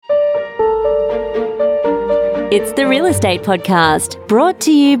It's the Real Estate Podcast, brought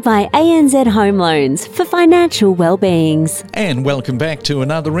to you by ANZ Home Loans for financial well-beings. And welcome back to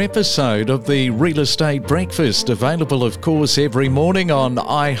another episode of the Real Estate Breakfast, available, of course, every morning on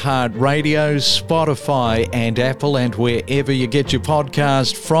iHeartRadio, Spotify and Apple, and wherever you get your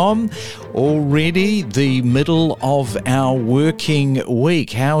podcast from. Already the middle of our working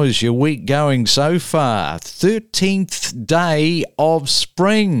week. How is your week going so far? 13th day of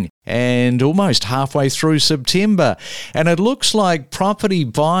spring and almost halfway through September. And it looks like property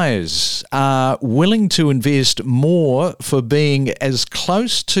buyers are willing to invest more for being as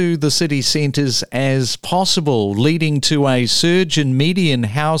close to the city centres as possible, leading to a surge in median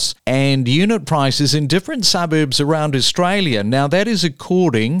house and unit prices in different suburbs around Australia. Now, that is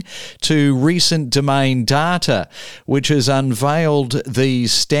according to recent Domain data, which has unveiled the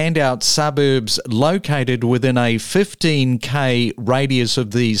standout suburbs located within a 15k radius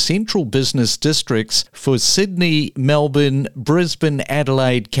of the central business districts for Sydney, Melbourne, Brisbane,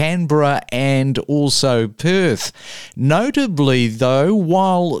 Adelaide, Canberra and also Perth. Notably, though,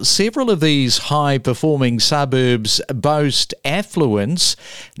 while several of these high-performing suburbs boast affluence,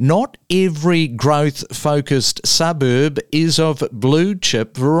 not every growth-focused suburb is of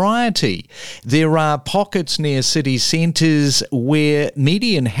blue-chip variety. There are pockets near city centres where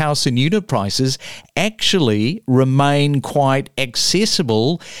median house and unit prices actually remain quite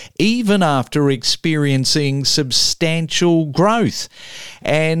accessible even after experiencing substantial growth.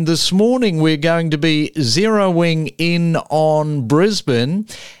 And this morning we're going to be zeroing in on Brisbane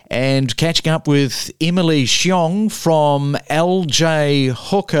and catching up with Emily Xiong from LJ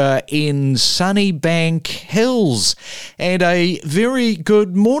Hooker in Sunnybank Hills. And a very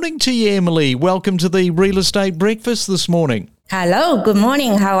good morning to you, Emily. Welcome to the Real Estate Breakfast this morning. Hello, good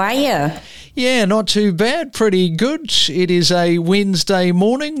morning. How are you? Yeah, not too bad. Pretty good. It is a Wednesday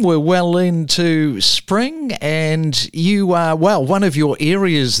morning. We're well into spring, and you are, well, one of your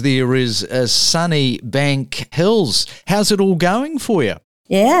areas there is Sunnybank Hills. How's it all going for you?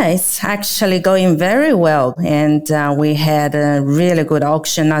 Yeah, it's actually going very well. And we had a really good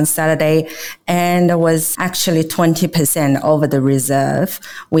auction on Saturday, and it was actually 20% over the reserve.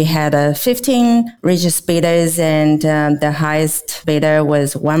 We had 15 registered bidders, and the highest bidder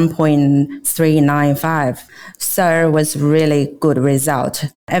was 1.395. So it was really good result.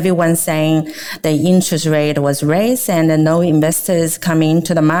 Everyone saying the interest rate was raised and no investors coming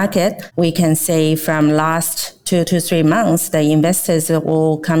into the market. We can say from last 2 to 3 months, the investors are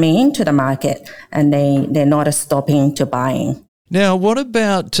all coming into the market and they're not stopping to buying. Now, what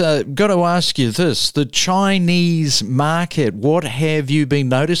about, got to ask you this, the Chinese market, what have you been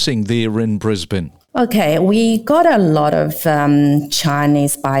noticing there in Brisbane? Okay, we got a lot of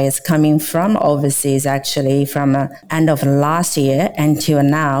Chinese buyers coming from overseas, actually, from end of last year until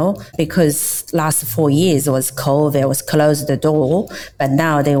now, because last 4 years was COVID, was closed the door, but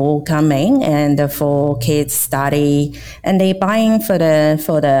now they're all coming and for kids study, and they buying for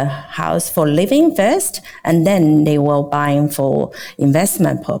the house for living first, and then they will buying for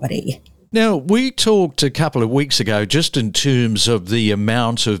investment property. Now, we talked a couple of weeks ago just in terms of the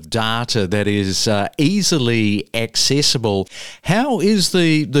amount of data that is easily accessible. How is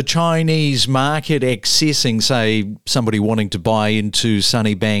the Chinese market accessing, say, somebody wanting to buy into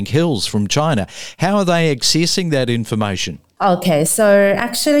Sunnybank Hills from China? How are they accessing that information? Okay, so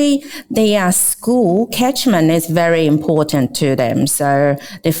actually the school catchment is very important to them. So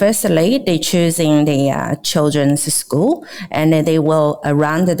firstly, they're choosing the children's school, and they will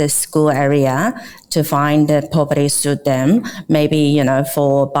around the school area to find the property suit them. Maybe,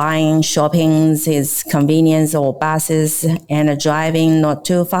 for buying, shopping is convenience, or buses and driving not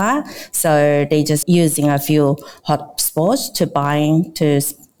too far. So they just using a few hot spots to buying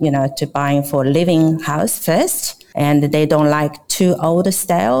for living house first. And they don't like too old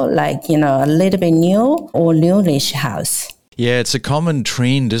style, like, a little bit new or newish house. Yeah, it's a common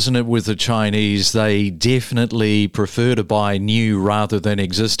trend, isn't it, with the Chinese? They definitely prefer to buy new rather than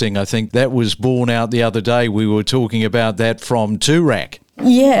existing. I think that was borne out the other day. We were talking about that from Toorak.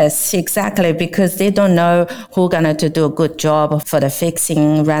 Yes, exactly, because they don't know who's going to do a good job for the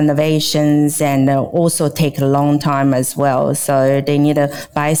fixing, renovations, and also take a long time as well. So they need to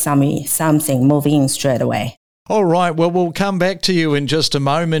buy something, move in straight away. All right, well, we'll come back to you in just a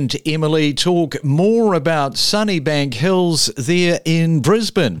moment, Emily, talk more about Sunnybank Hills there in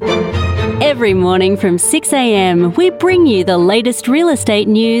Brisbane. Every morning from 6 a.m, we bring you the latest real estate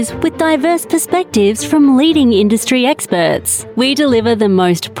news with diverse perspectives from leading industry experts. We deliver the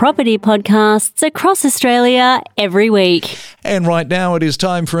most property podcasts across Australia every week. And right now it is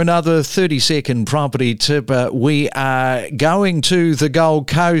time for another 30-second property tip. We are going to the Gold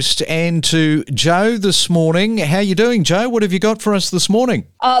Coast and to Joe this morning. How are you doing, Joe? What have you got for us this morning?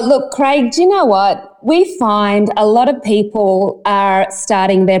 Look, Craig, do you know what? We find a lot of people are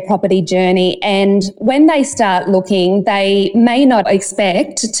starting their property journey, and when they start looking, they may not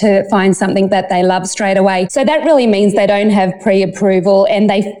expect to find something that they love straight away. So that really means they don't have pre-approval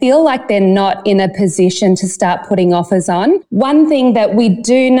and they feel like they're not in a position to start putting offers on. One thing that we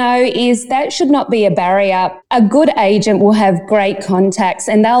do know is that should not be a barrier. A good agent will have great contacts,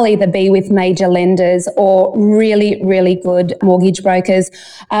 and they'll either be with major lenders or really, really good mortgage brokers.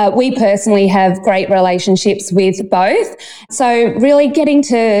 We personally have great relationships with both. So really getting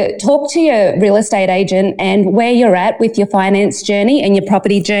to talk to your real estate agent and where you're at with your finance journey and your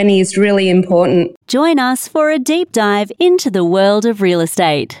property journey is really important. Join us for a deep dive into the world of real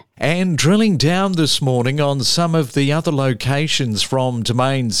estate. And drilling down this morning on some of the other locations from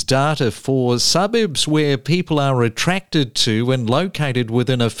Domain's data for suburbs where people are attracted to and located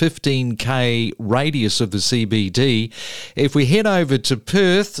within a 15k radius of the CBD. If we head over to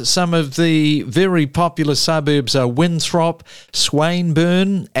Perth, some of the very popular suburbs are Winthrop,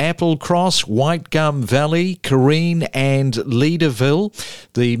 Swainsburn, Applecross, Whitegum Valley, Careen and Leederville.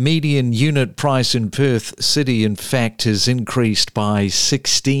 The median unit price in Perth City, in fact, has increased by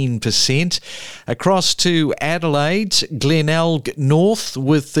 16%. Across to Adelaide, Glenelg North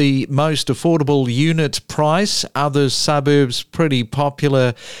with the most affordable unit price. Other suburbs pretty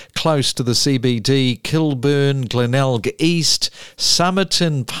popular close to the CBD, Kilburn, Glenelg East,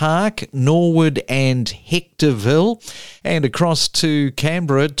 Somerton Park, Norwood and Hectorville. And across to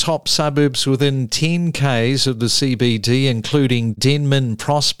Canberra, top suburbs within 10k's of the CBD, including Denman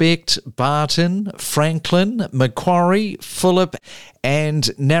Prospect, Barton, Franklin, Macquarie, Phillip and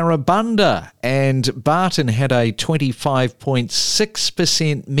Narrabundah. And Barton had a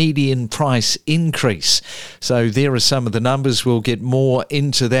 25.6% median price increase. So there are some of the numbers. We'll get more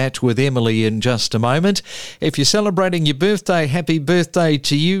into that with Emily in just a moment. If you're celebrating your birthday, happy birthday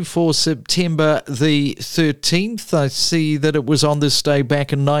to you for September the 13th. I see that it was on this day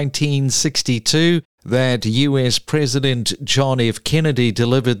back in 1962 that US President John F. Kennedy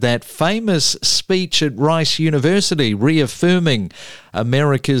delivered that famous speech at Rice University reaffirming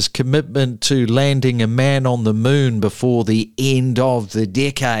America's commitment to landing a man on the moon before the end of the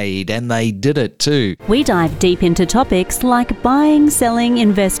decade, and they did it too. We dive deep into topics like buying, selling,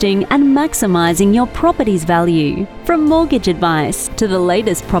 investing and maximising your property's value. From mortgage advice to the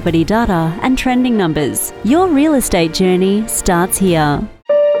latest property data and trending numbers, your real estate journey starts here.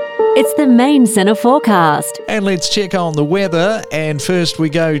 It's the main centre forecast. And let's check on the weather. And first we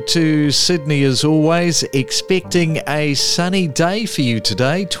go to Sydney as always, expecting a sunny day for you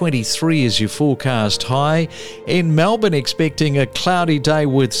today. 23 is your forecast high. In Melbourne, expecting a cloudy day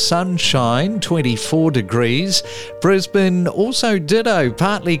with sunshine, 24 degrees. Brisbane also ditto,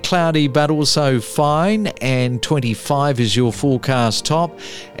 partly cloudy but also fine, and 25 is your forecast top.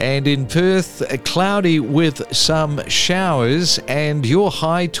 And in Perth, cloudy with some showers and your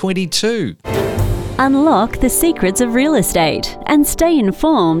high 22. Unlock the secrets of real estate and stay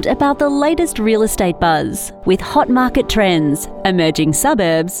informed about the latest real estate buzz with hot market trends, emerging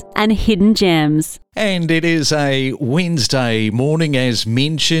suburbs and hidden gems. And it is a Wednesday morning, as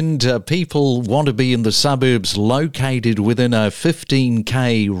mentioned. People want to be in the suburbs located within a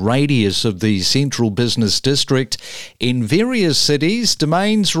 15k radius of the central business district. In various cities,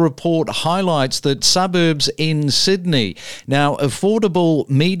 Domain's report highlights that suburbs in Sydney. Now, affordable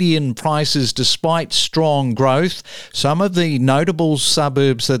median prices despite strong growth. Some of the notable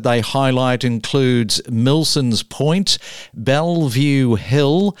suburbs that they highlight includes Milsons Point, Bellevue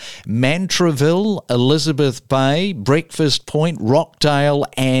Hill, Mantraville, Elizabeth Bay, Breakfast Point, Rockdale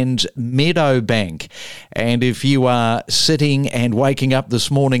and Meadowbank. And if you are sitting and waking up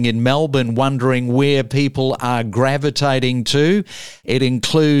this morning in Melbourne wondering where people are gravitating to, it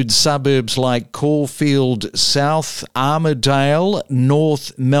includes suburbs like Caulfield South, Armidale,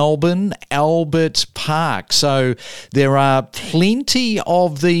 North Melbourne, Albert Park. So there are plenty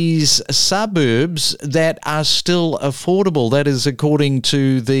of these suburbs that are still affordable. That is according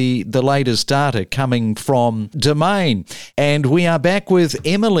to the latest data coming from Domain. And we are back with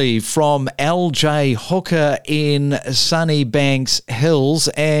Emily from LJ Hooker in Sunnybanks Hills.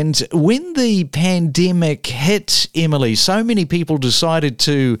 And when the pandemic hit, Emily, so many people decided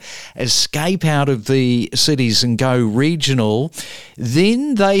to escape out of the cities and go regional.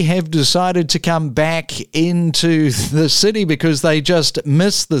 Then they have decided to come back into the city because they just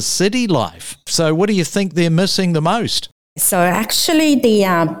miss the city life. So what do you think they're missing the most? So actually,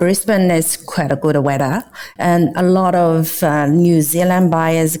 the Brisbane is quite a good weather, and a lot of New Zealand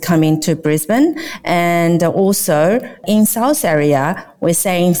buyers coming to Brisbane, and also in South area, we're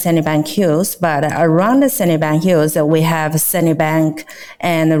saying Sunnybank Hills, but around the Sunnybank Hills, we have Sunnybank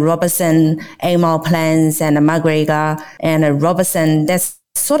and Robertson, Amel Plains, and McGregor, and Robertson. That's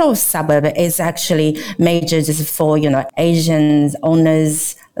sort of suburb is actually major just for, Asian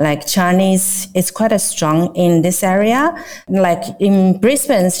owners, like Chinese. It's quite a strong in this area, like in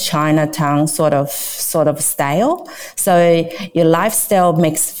Brisbane's Chinatown sort of style. So your lifestyle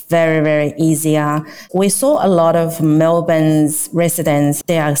makes very, very easier. We saw a lot of Melbourne's residents,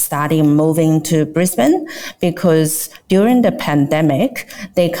 they are starting moving to Brisbane because during the pandemic,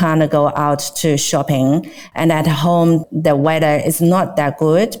 they kind of go out to shopping, and at home, the weather is not that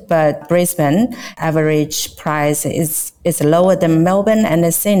good, but Brisbane average price is lower than Melbourne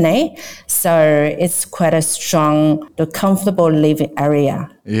and Sydney. So it's quite a strong, comfortable living area.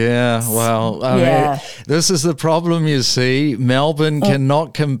 Yeah, well, I mean, this is the problem, you see. Melbourne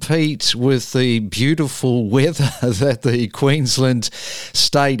cannot compete with the beautiful weather that the Queensland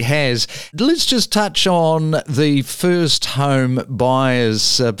state has. Let's just touch on the first home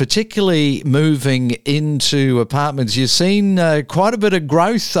buyers, particularly moving into apartments. You've seen quite a bit of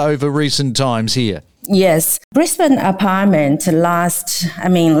growth over recent times here. Yes, Brisbane apartment last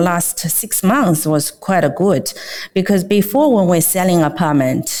 6 months was quite a good, because before when we're selling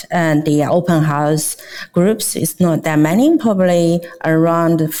apartment and the open house groups, it's not that many, probably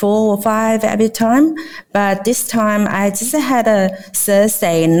around 4 or 5 every time. But this time I just had a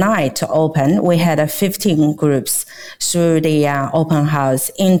Thursday night open. We had 15 groups through the open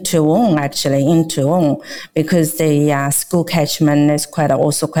house in Toowong, because the school catchment is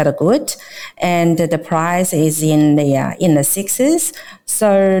also quite good, and the price is in the sixes,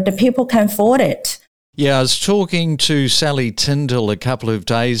 so the people can afford it. Yeah, I was talking to Sally Tyndall a couple of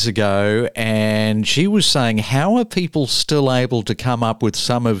days ago, and she was saying, how are people still able to come up with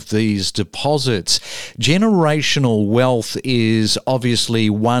some of these deposits? Generational wealth is obviously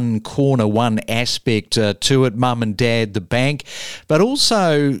one corner, one aspect to it, mum and dad, the bank, but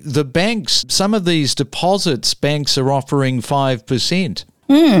also the banks, some of these deposits, banks are offering 5%.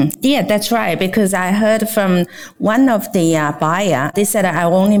 Yeah, that's right. Because I heard from one of the buyer, they said, I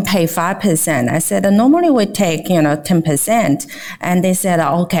only pay 5%. I said, normally we take, 10%. And they said,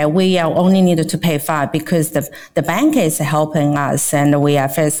 okay, we only needed to pay 5 because the bank is helping us and we are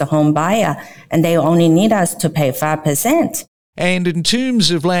first home buyer and they only need us to pay 5%. And in terms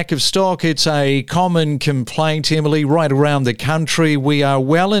of lack of stock, it's a common complaint, Emily, right around the country. We are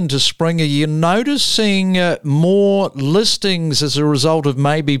well into spring. Are you noticing more listings as a result of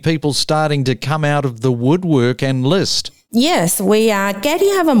maybe people starting to come out of the woodwork and list? Yes, we are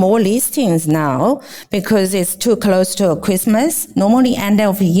have more listings now because it's too close to Christmas. Normally end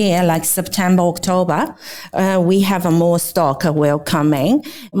of the year, like September, October, we have more stock will come in.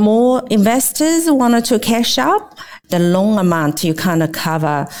 More investors wanted to cash up. The loan amount you can't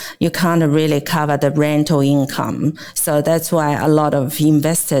really cover the rental income. So that's why a lot of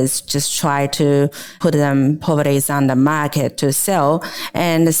investors just try to put them properties on the market to sell.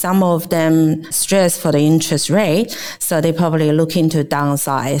 And some of them stress for the interest rate. So they probably looking to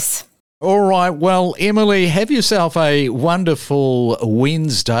downsize. All right. Well, Emily, have yourself a wonderful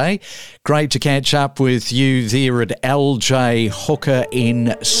Wednesday. Great to catch up with you there at LJ Hooker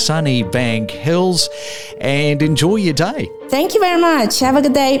in Sunnybank Hills, and enjoy your day. Thank you very much. Have a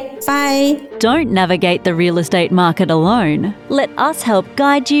good day. Bye. Don't navigate the real estate market alone. Let us help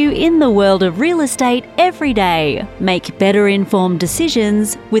guide you in the world of real estate every day. Make better informed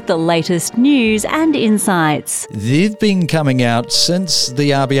decisions with the latest news and insights. They've been coming out since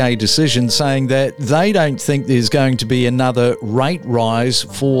the RBA decision saying that they don't think there's going to be another rate rise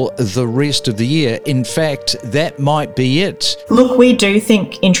for the rest of the year. In fact, that might be it. Look, we do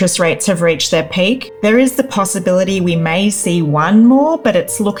think interest rates have reached their peak. There is the possibility we may see one more, but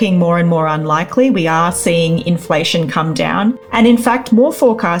it's looking more and more unlikely. We are seeing inflation come down. And in fact, more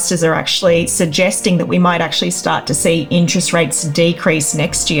forecasters are actually suggesting that we might actually start to see interest rates decrease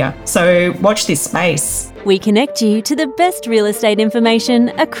next year. So watch this space. We connect you to the best real estate information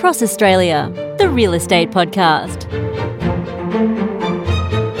across Australia. The Real Estate Podcast.